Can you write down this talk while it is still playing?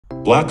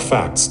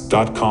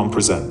BlackFacts.com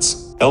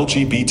presents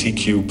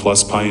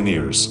LGBTQ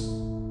Pioneers.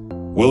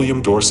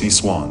 William Dorsey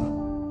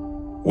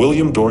Swann.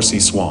 William Dorsey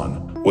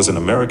Swann was an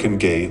American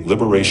gay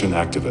liberation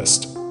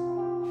activist.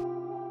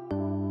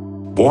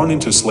 Born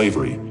into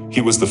slavery, he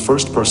was the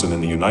first person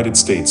in the United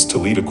States to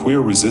lead a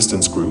queer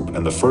resistance group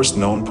and the first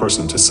known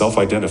person to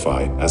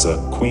self-identify as a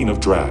queen of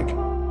drag.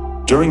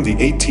 During the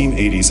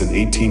 1880s and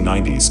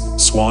 1890s,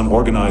 Swann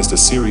organized a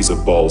series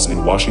of balls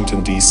in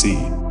Washington, D.C.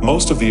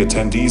 Most of the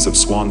attendees of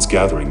Swann's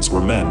gatherings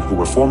were men who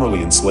were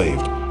formerly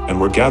enslaved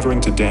and were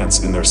gathering to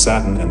dance in their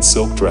satin and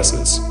silk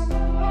dresses.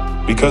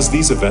 Because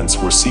these events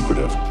were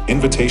secretive,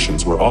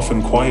 invitations were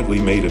often quietly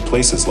made at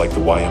places like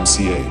the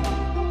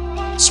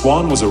YMCA.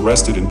 Swann was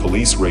arrested in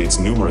police raids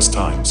numerous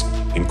times,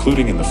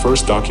 including in the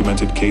first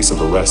documented case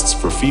of arrests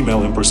for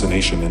female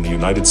impersonation in the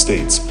United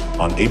States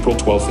on April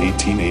 12,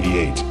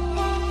 1888.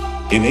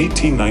 In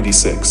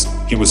 1896,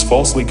 he was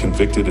falsely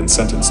convicted and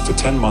sentenced to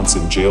 10 months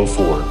in jail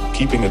for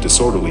keeping a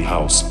disorderly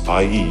house,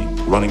 i.e.,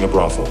 running a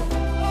brothel.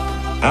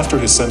 After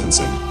his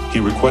sentencing,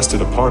 he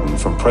requested a pardon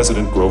from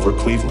President Grover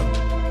Cleveland.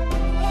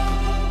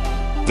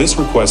 This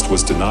request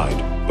was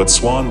denied, but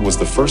Swann was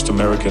the first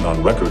American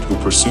on record who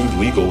pursued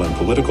legal and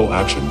political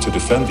action to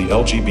defend the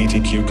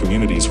LGBTQ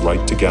community's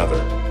right to gather.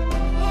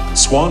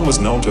 Swann was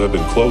known to have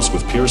been close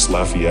with Pierce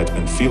Lafayette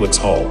and Felix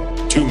Hall,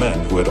 two men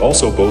who had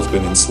also both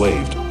been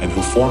enslaved and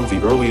who formed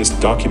the earliest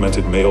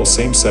documented male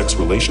same-sex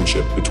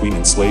relationship between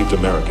enslaved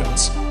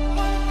Americans.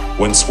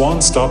 When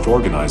Swann stopped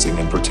organizing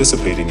and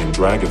participating in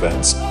drag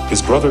events,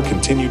 his brother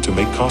continued to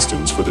make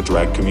costumes for the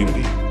drag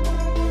community.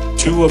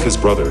 Two of his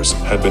brothers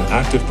had been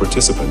active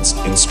participants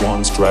in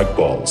Swann's drag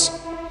balls.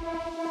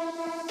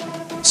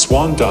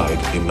 Swann died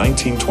in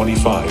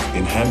 1925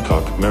 in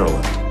Hancock,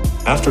 Maryland.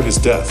 After his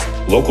death,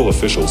 local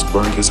officials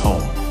burned his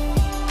home.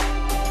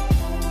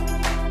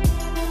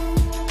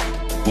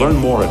 Learn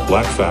more at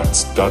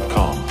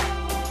BlackFacts.com.